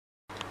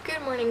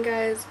Good morning,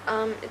 guys.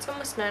 It's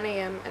almost 9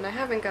 a.m. and I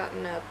haven't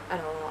gotten up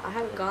at all. I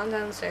haven't gone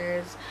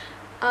downstairs.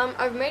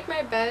 I've made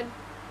my bed,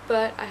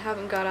 but I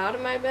haven't got out of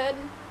my bed.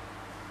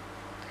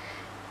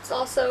 It's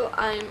also,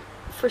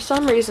 for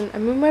some reason, I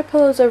moved my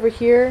pillows over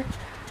here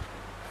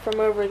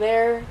from over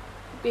there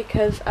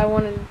because I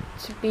wanted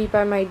to be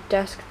by my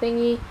desk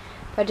thingy.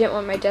 I didn't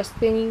want my desk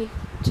thingy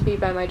to be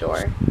by my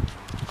door.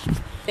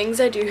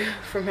 Things I do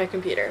for my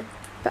computer.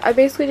 But I've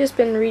basically just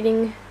been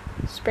reading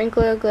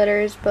Sprinkler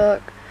Glitter's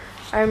book.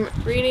 I'm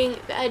reading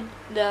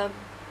the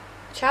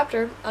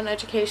chapter on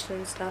education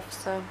and stuff,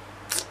 so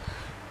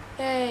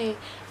yay.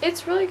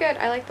 It's really good.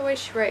 I like the way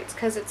she writes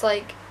because it's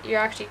like you're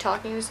actually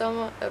talking to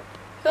someone.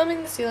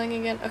 Filming the ceiling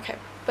again. Okay.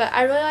 But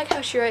I really like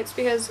how she writes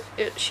because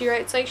she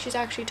writes like she's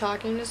actually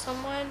talking to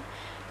someone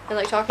and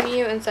like talking to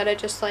you instead of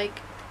just like,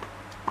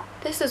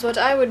 this is what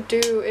I would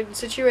do in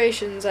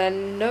situations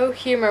and no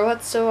humor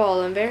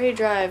whatsoever and very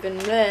dry and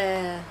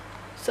bleh.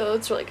 So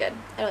it's really good.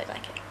 I really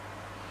like it.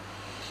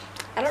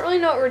 I don't really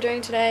know what we're doing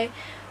today.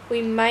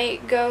 We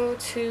might go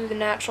to the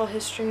Natural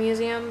History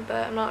Museum,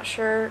 but I'm not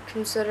sure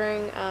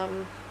considering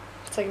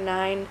it's like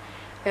 9.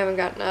 We haven't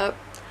gotten up.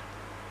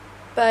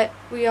 But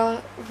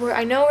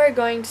I know we're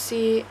going to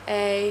see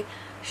a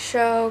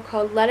show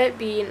called Let It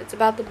Be, and it's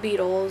about the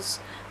Beatles,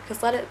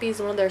 because Let It Be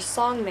is one of their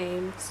song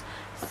names.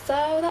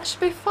 So that should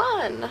be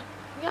fun.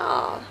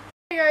 Yeah.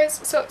 Hey guys,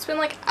 so it's been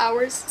like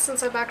hours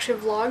since I've actually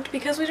vlogged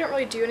because we didn't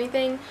really do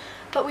anything,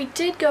 but we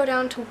did go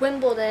down to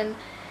Wimbledon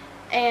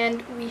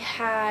and we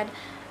had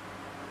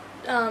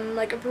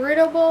like a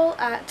burrito bowl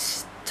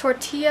at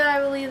Tortilla, I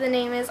believe the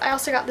name is. I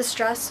also got this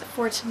dress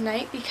for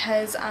tonight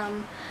because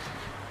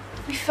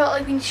we felt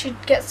like we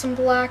should get some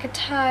black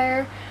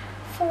attire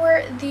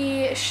for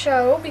the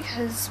show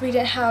because we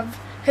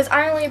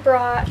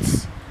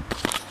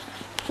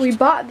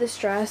bought this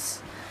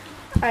dress.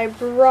 I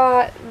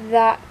brought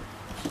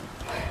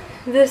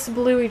this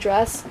bluey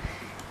dress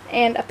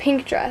and a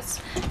pink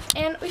dress,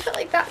 and we felt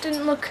like that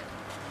didn't look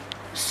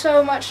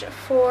so much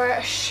for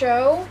a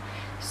show,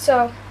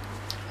 so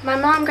my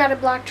mom got a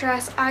black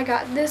dress, I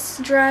got this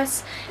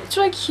dress. It's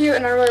really cute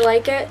and I really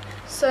like it.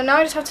 So now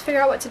I just have to figure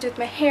out what to do with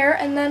my hair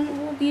and then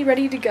we'll be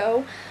ready to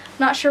go.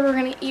 Not sure we're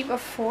gonna eat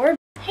before.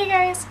 Hey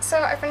guys,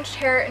 so I finished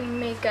hair and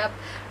makeup.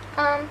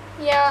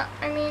 Yeah,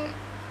 I mean,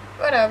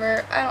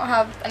 whatever. I don't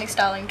have any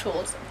styling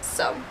tools,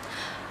 so.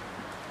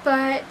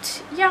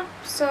 But yeah,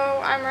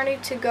 so I'm ready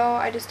to go.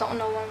 I just don't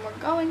know when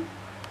we're going,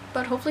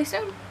 but hopefully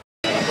soon.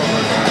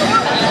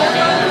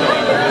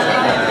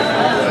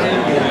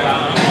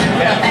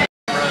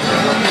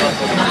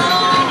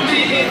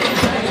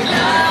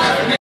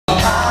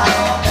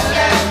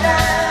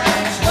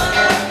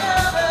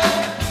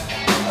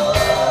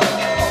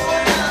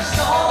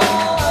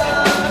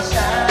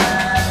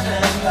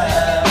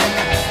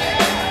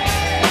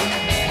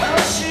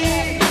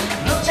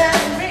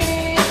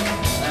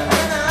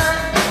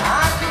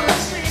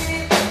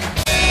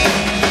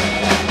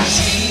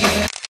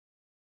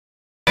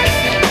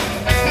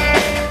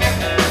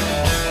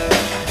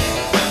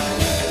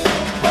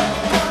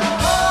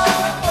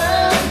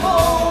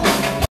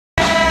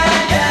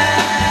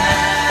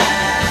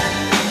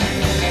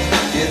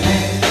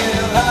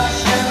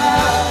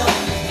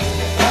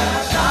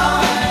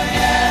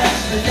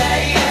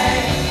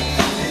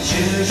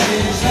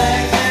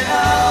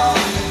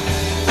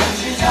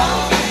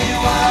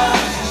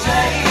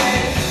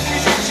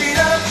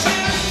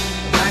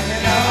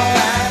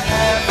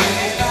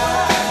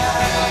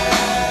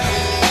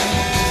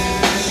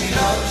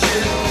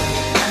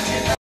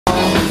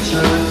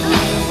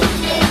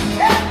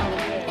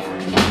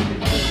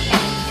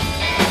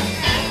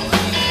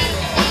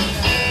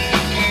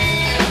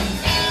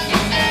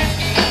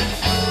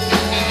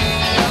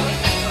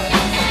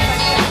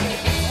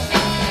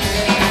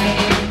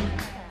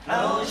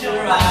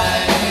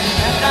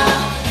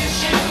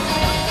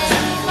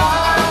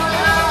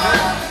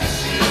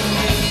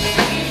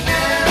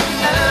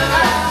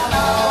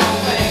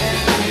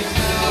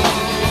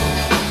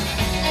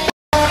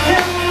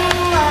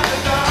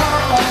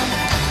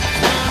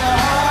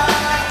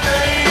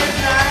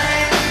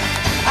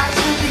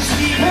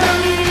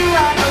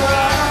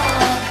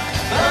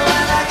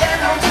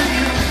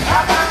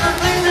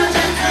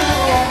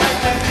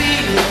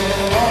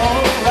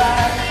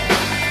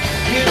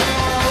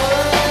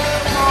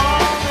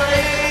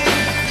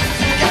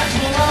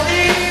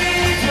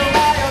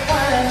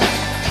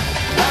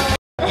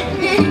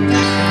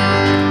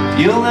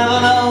 You'll never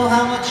know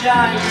how much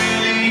I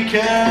really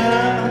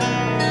care.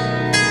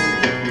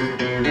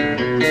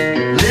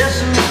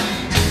 Listen,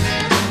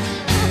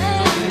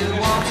 do you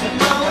want to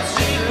know a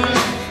secret?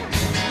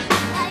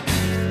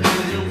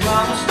 Will you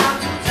promise not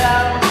to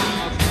tell?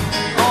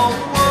 Oh,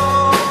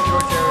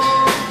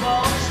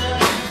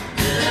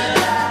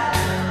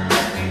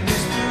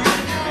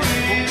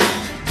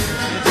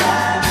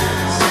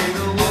 say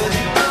the words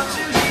you want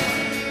to hear.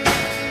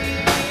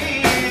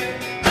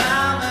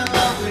 I'm in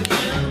love with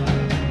you.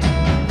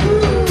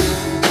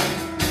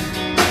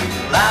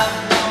 Loud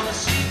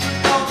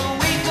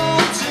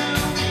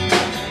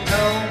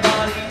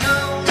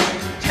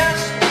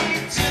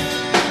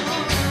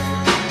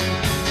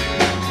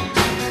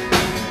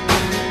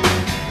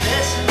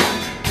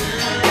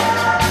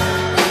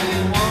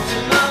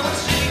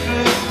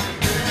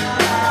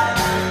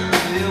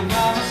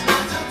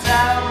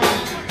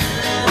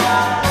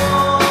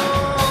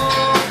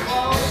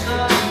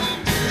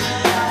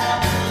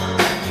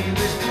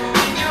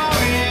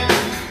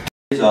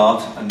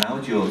start, and now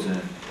it's your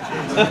turn.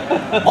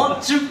 Cheers.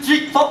 1, 2,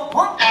 3, 4,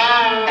 1. I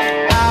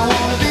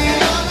wanna be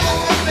your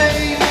lover,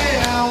 baby.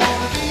 I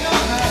wanna be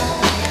your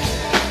lover.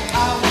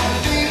 I wanna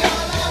be your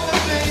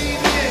lover,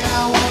 baby.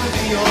 I wanna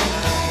be your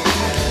lover.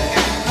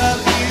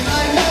 Love you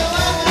like no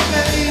other,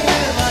 baby,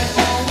 like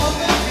no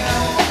other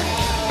girl.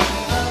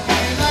 Love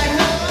you like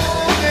no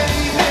other,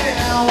 baby.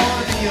 I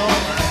wanna be your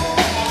lover.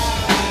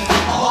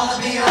 I wanna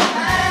be your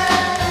man.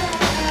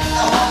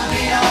 I wanna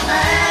be your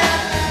man.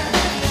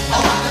 I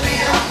wanna be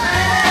your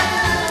man.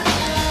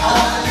 I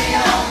wanna be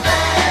your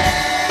man.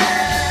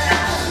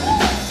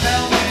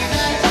 Tell me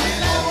that you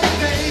love me,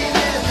 baby.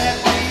 Let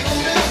me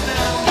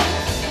understand.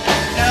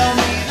 Tell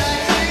me that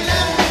you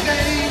love me,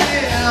 baby.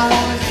 I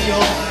wanna be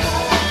your man.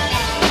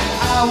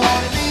 I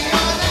wanna be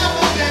your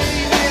lover,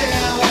 baby.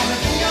 I wanna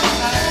be your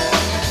man.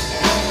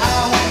 I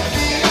wanna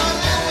be your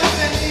lover,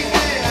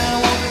 baby. I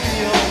wanna be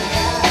your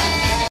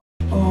man.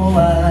 Oh,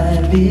 I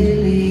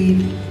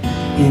believe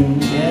in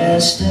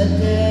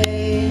yesterday.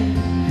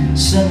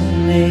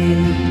 Suddenly,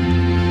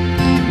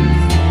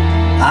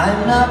 I'm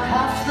not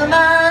half the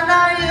man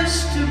I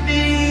used to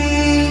be.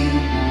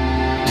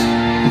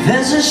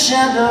 There's a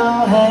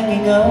shadow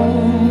hanging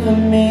over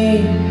me.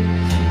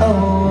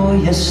 Oh,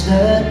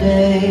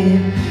 yesterday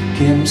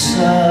came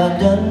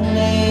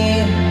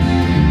suddenly.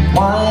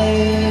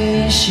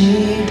 Why she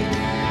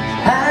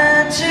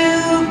had to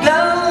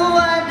go,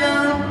 I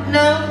don't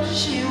know.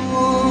 She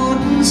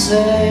wouldn't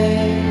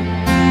say.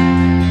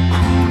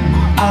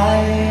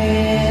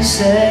 I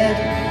said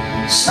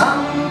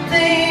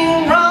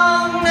something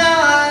wrong. Now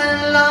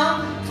I long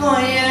for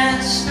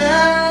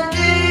yesterday.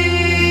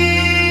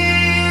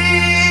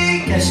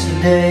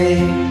 Yesterday,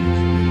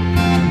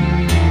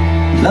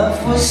 love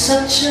was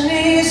such an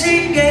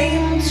easy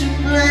game to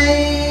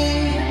play.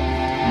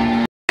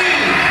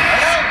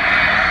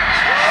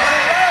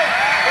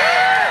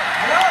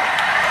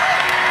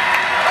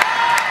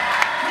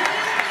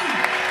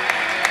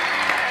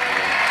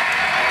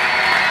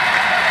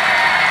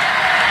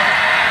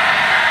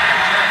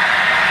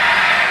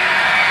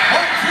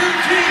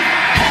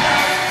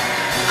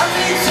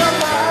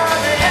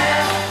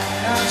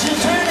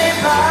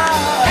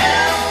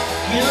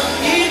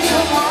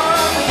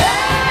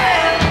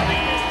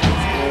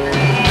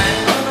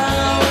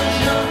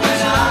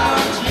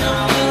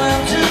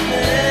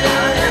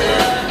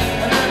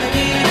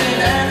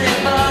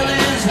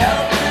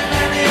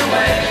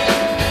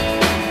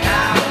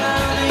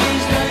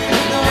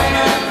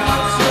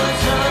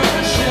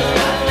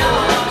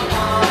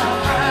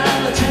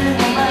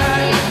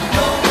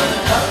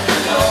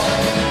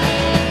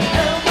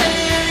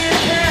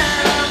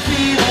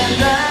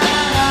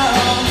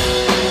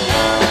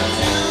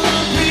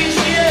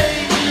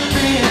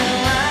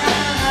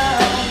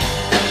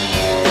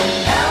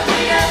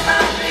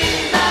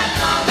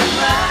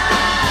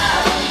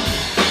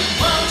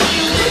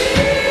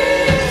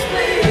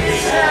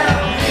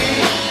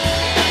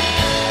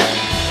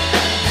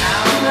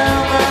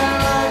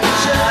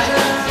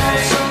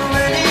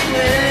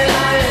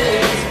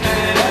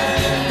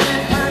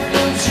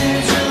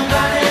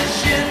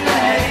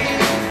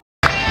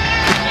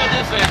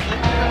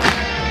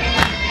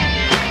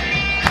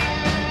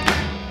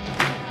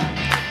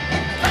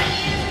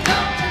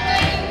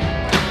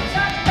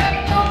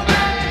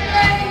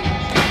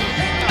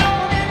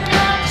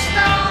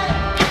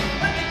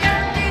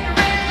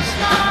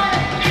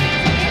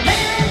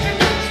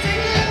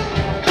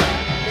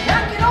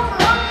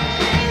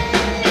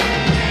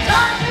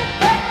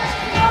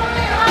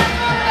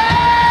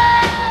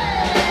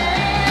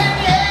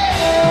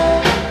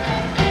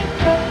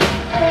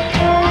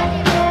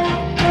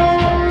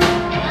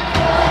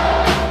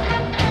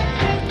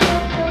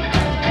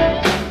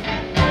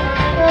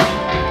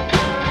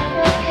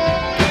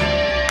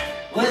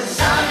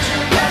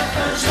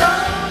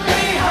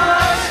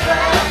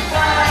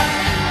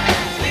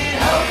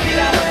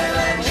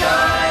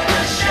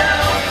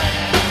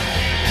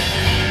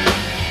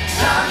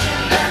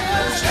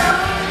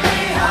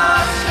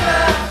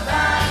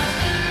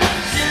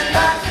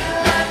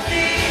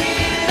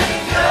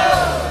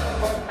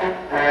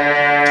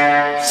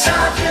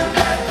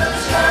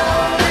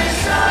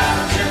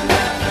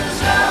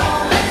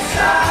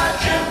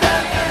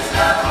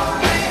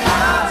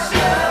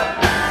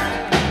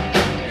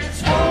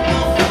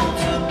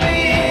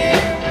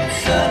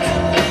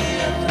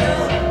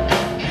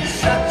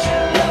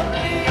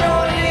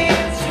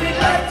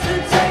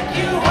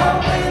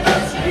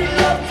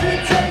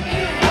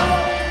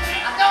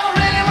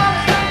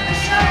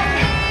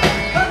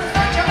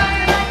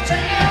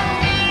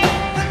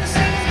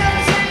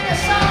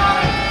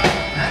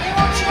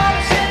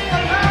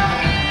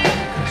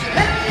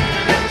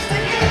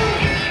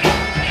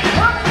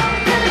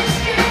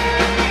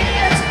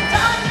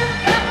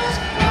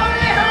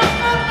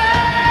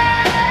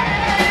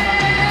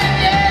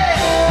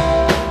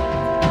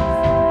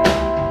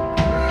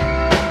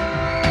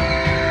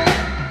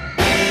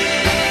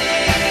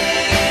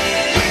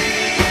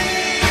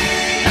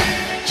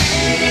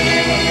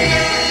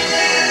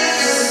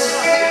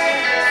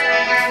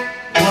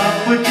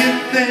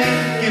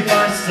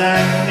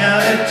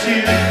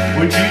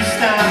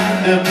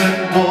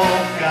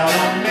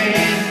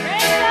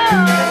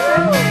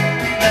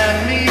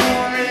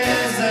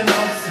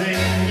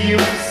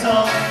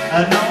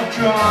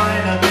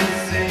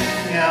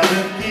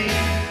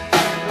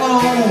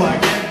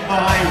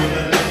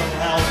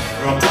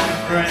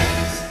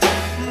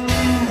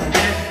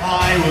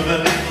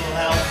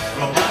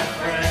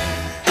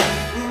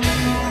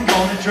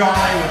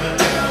 dry with a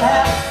little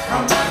help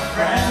from my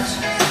friends.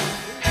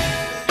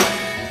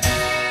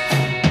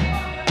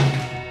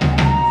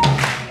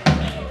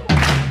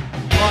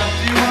 What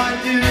do I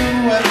do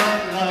when my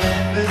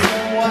love is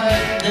away?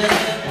 Does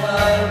it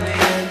worry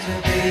to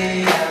be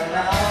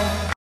alone?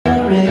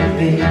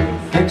 Rigby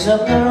picks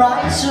up the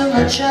rice from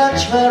the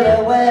church where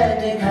a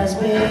wedding has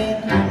been.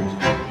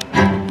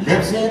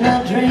 Lives in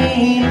a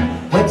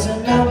dream, waits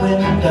in the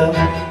window,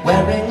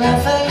 wearing the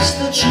face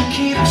that she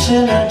keeps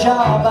in a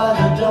jar by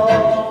the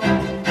door.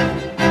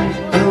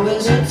 Who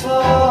is it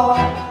for?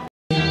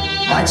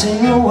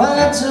 Writing the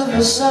words of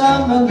a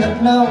sermon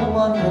that no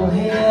one will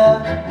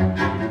hear.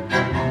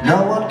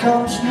 No one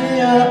comes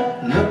near,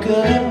 look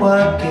at him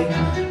working,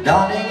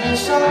 darning his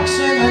socks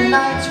in the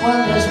nights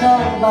when there's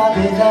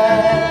nobody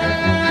there.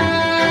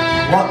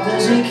 What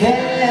does he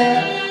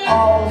care?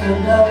 All the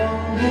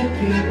lonely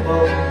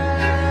people,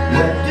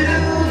 where do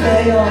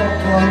they all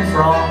come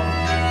from?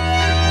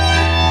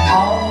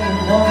 All the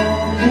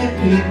lonely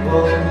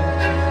people,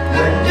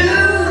 where do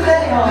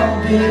they all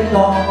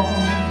belong?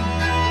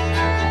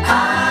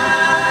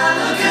 Ah,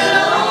 look at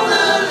all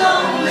the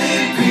lonely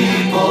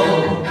people.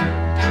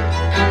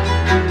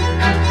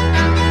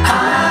 Ah,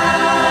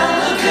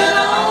 look at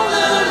all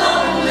the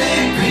lonely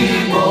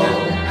people.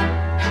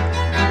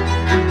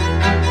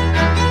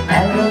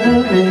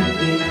 Eleanor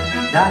Rigby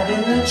died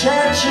in the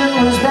church and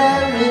was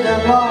buried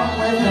along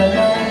with her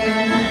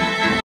name.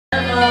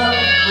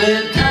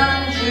 With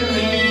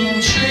tangerine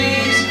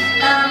trees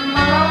and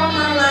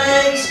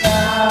marmalade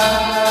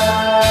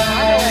skies.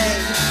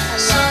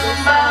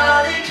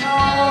 Somebody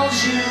calls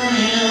you,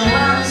 you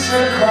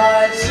answer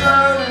quite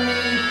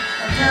slowly,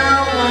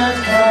 down with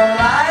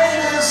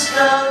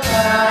kaleidoscope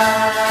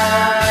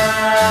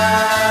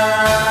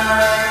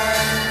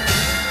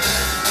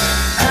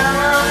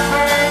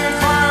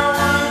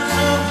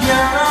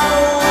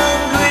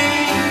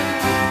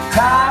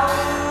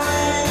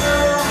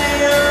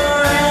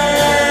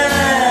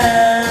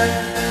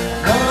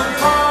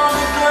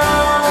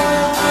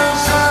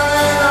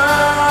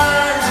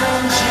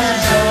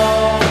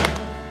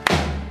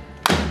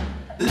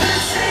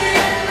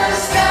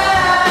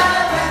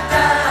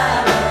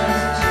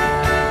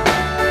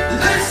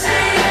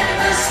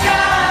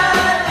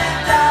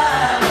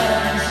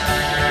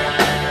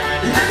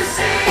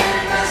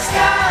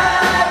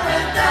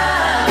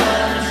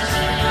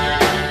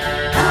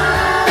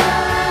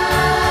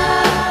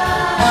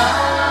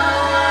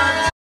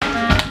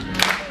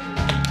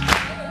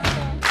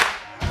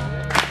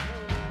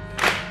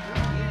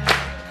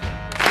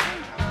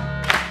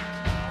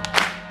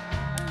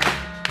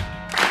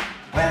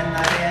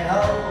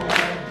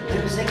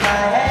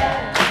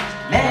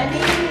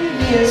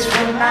years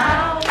from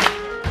now,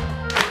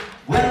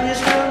 will you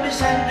still be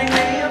sending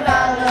me a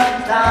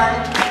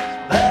Valentine,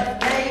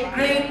 birthday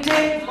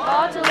greeting,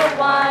 bottle of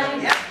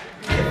wine? Yep.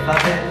 If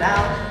I've been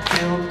out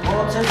till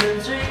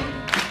 2:45,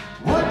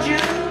 would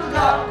you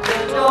lock the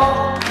door?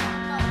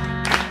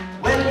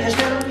 Will you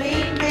still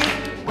need me?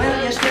 Will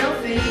you still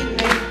feed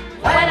me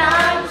when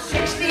I'm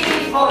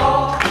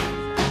 64?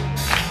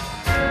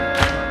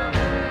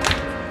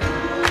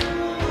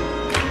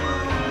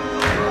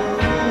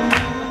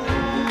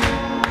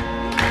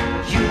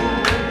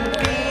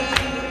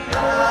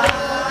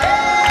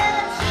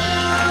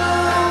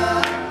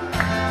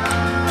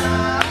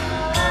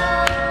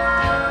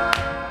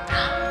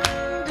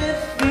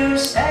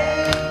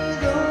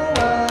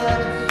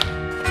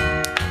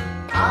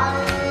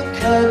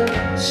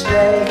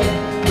 Stay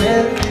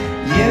with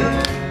you.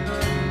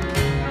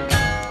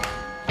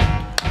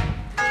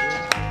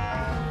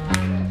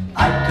 I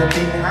could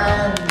be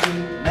handy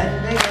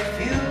mending a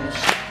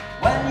fuse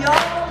when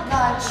your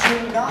lights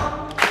are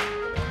gone.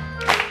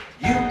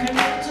 You can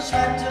get to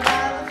sweater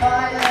by the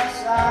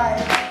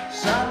fireside,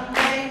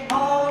 Sunday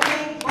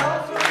morning,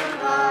 both for the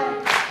night,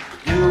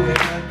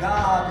 doing the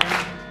garden,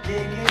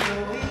 digging the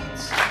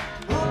weeds.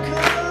 Who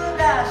could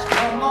ask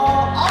for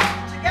more? All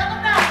together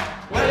now.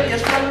 Will you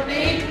still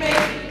need me?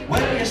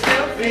 Will you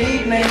still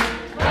feed me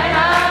when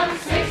I'm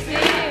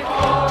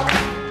 64?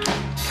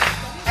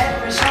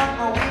 Every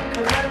summer we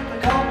could rent the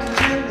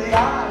cottage in the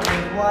Isle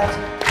of Wight,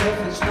 if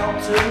it's not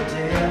too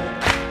dear.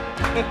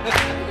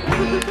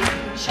 We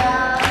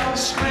shall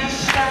scream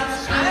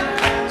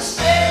and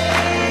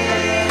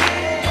sing.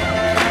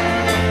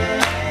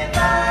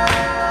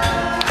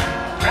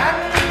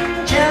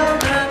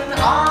 Grandchildren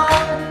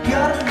on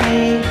your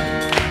knee,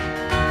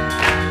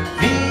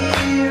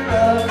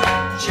 Vera,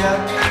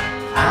 Chuck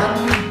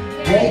and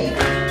Dave.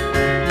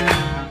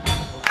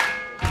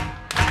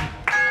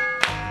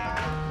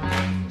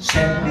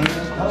 Send me a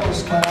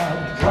postcard,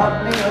 drop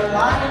me a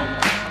line,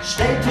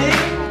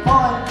 stating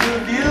point of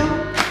view.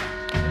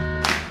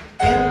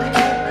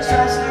 Indicate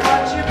precisely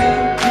what you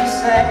mean to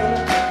say.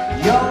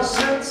 You're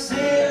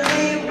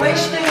sincerely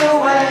wasting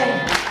away.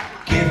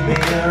 Give me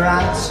your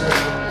answer,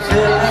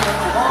 fill in the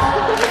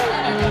form.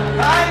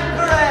 I'm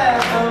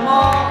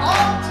forevermore.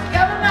 All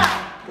together now.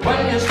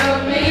 Will you still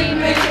need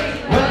me?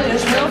 Will you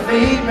still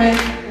feed me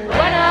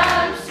when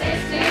I'm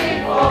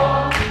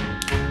 64?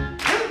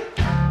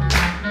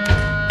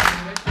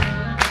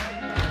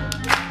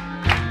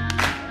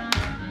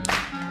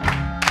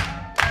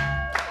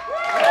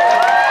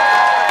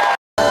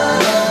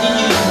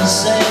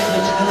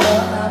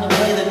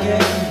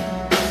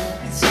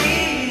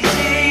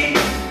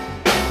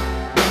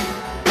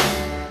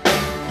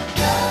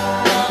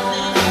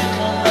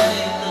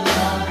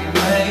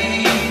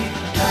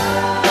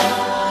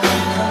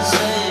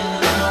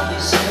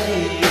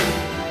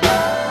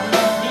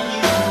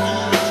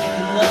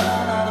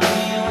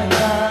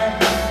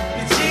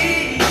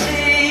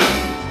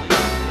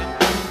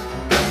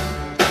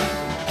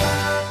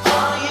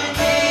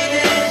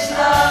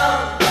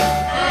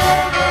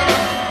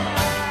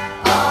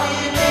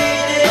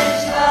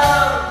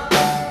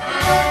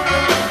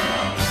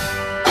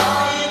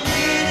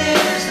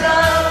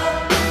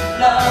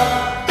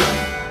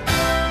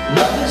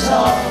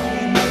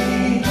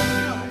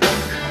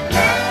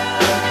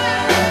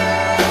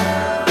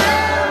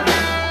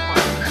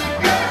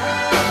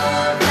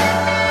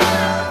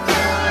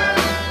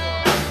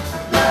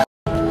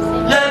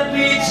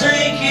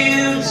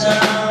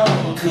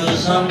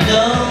 'cause I'm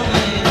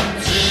going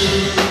to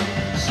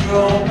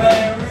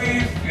strawberry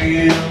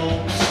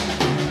fields.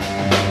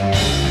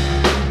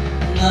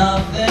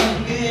 Nothing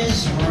is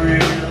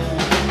real,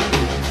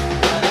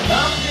 and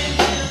nothing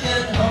to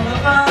get hung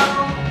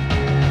about.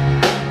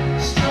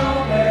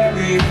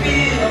 Strawberry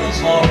fields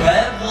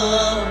forever.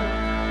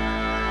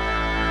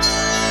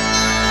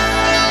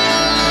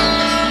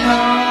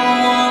 No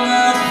one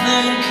I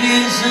think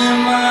is in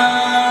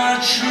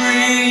my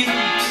tree.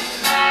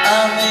 I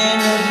mean,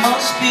 it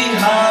must be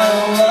high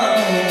or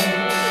low.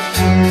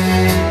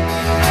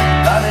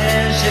 That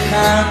is, you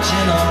can't,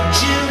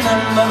 tune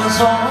them, but it's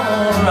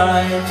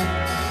alright.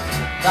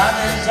 That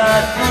is, I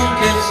think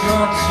it's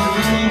not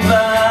too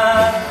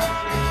bad.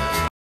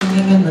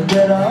 In the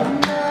dead of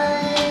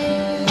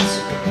night,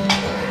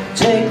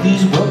 take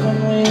these broken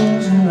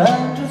wings and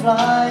learn to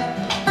fly.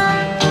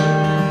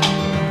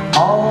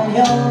 All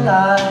your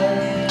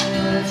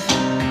life,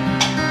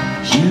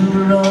 you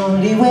were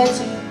only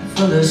waiting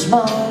for this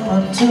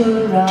moment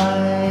to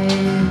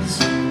rise.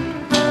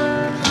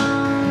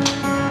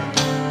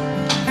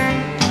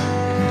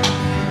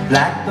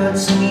 Blackbird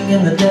singing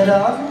in the dead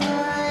of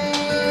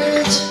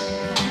night,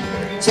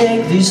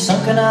 take these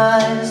sunken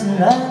eyes and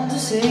learn to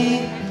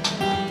see.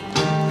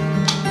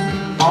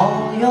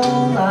 All your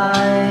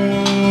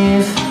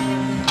life,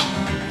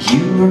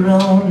 you were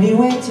only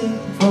waiting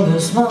for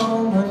this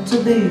moment to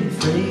be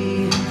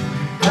free.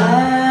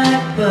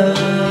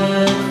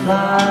 Blackbird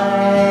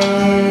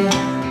fly.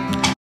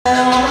 I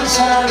once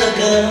had a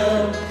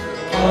girl,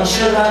 or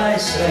should I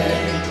say,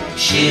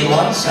 she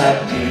once had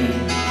me.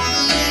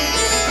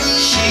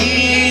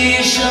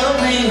 She showed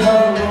me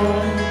her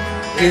room,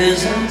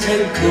 isn't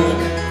it good?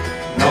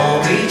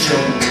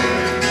 Norwegian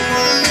wood.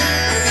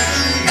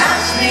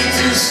 Asked me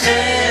to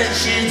stay,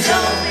 she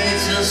told me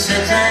to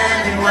sit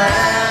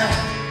anywhere.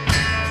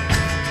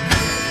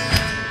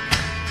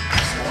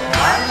 So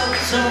I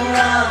looked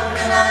around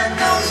and I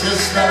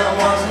noticed there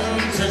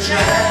wasn't a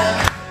chair.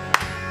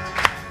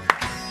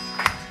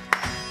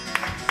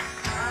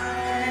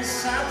 I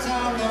sat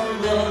on the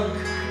rug,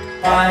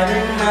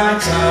 biding my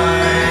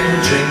time,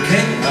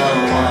 drinking the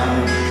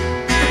wine.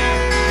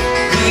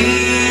 We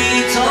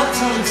talked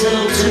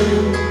until 2,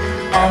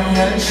 and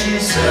then she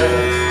said,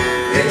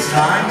 it's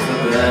time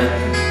for bed.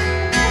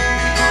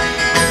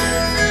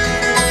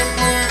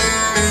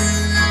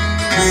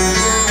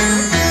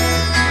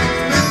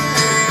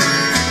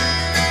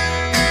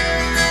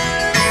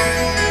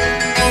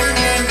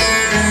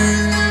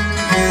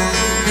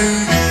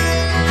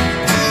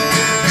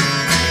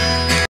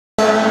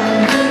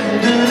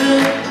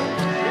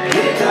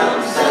 Here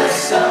comes the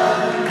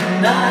sun,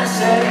 and I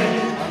say,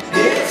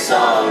 it's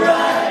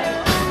alright.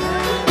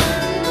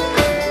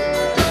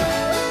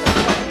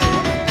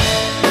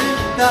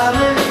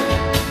 Darling,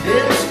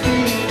 it's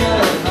been a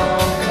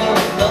long,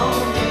 long,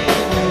 lonely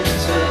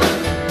winter.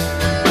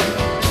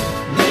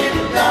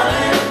 Little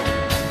darling,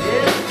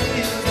 it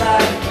feels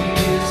like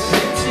years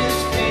since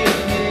it's been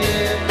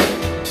here.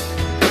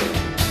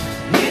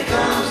 Here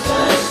comes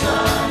the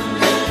sun,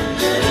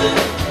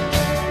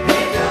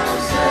 here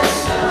comes the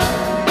sun,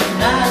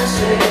 and I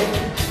say,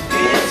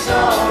 it's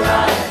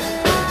alright.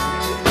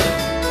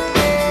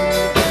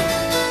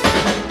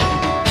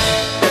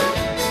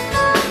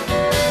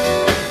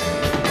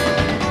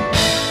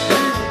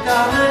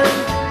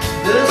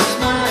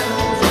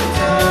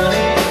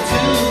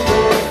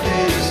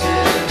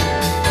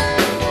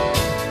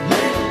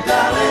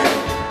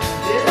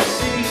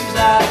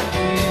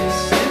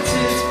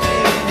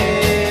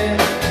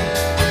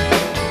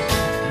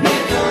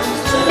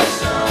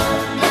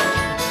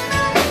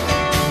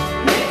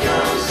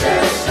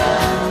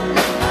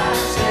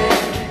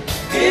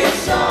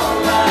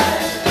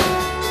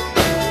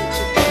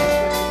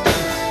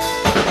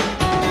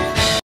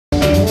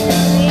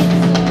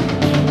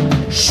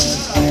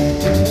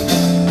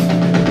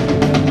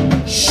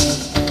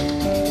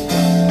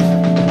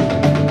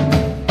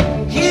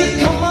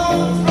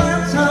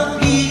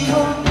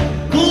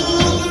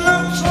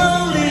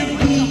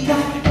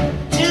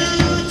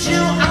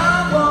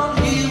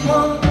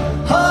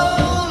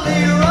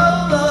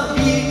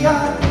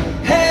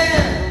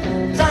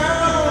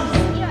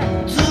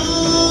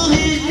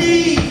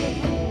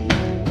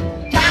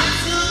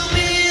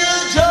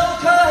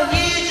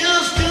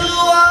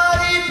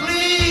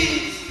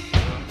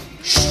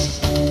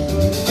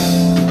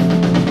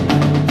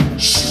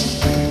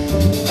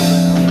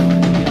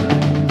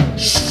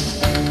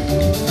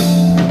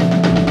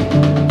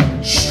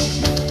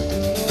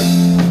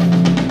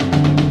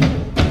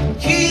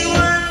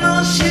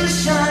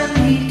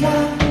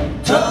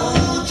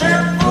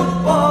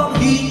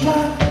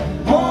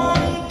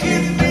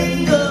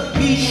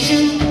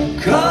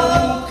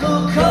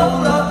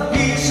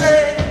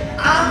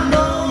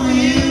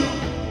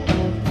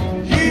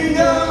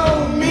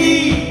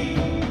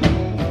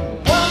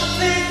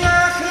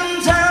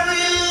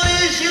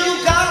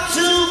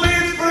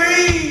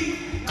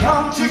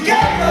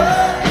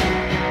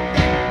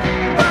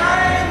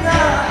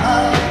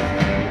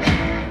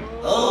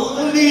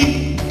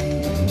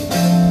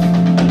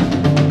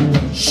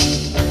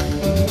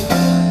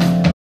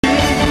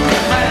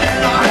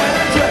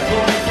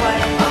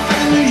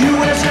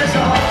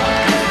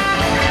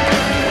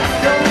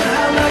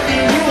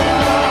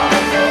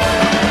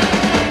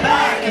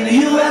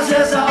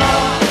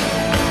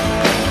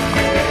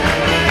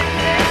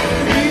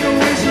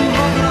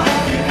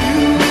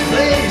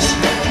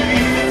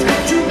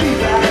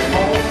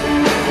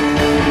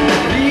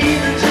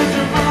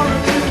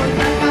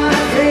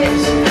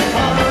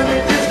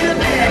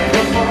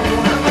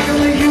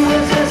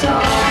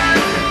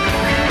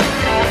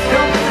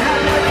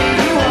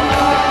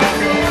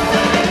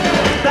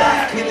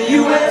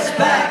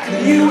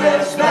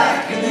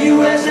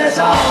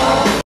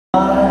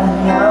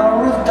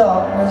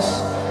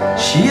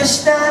 You're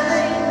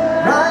standing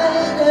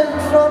right in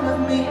front of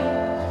me,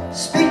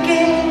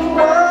 speaking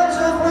words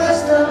of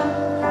wisdom.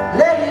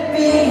 Let it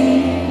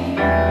be,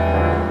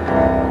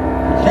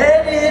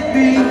 let it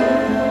be,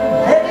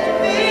 let it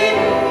be,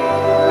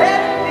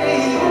 let it be,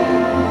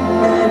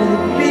 let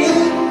it be.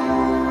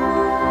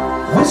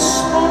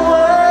 Whisper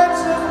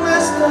words of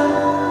wisdom,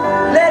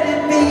 let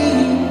it be.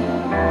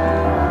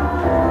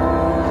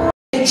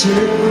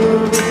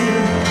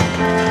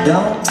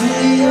 Don't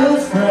be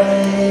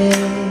afraid.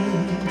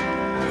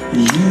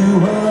 You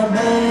were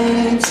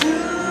made to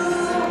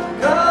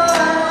go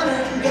out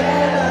and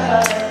get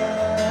up.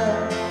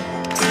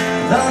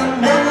 The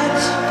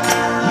minute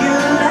you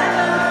let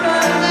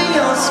under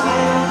your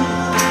skin,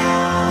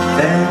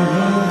 then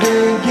you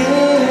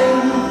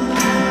begin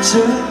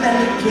to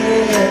make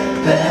it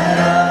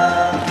better.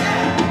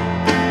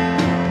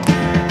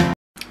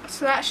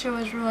 So that show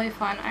was really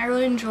fun. I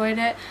really enjoyed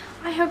it.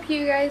 I hope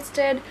you guys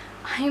did.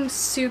 I am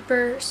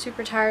super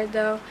tired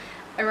though.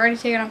 I've already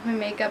taken off my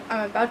makeup.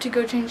 I'm about to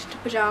go change into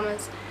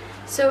pajamas.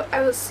 So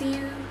I will see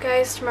you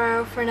guys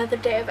tomorrow for another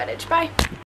day of edit. Bye!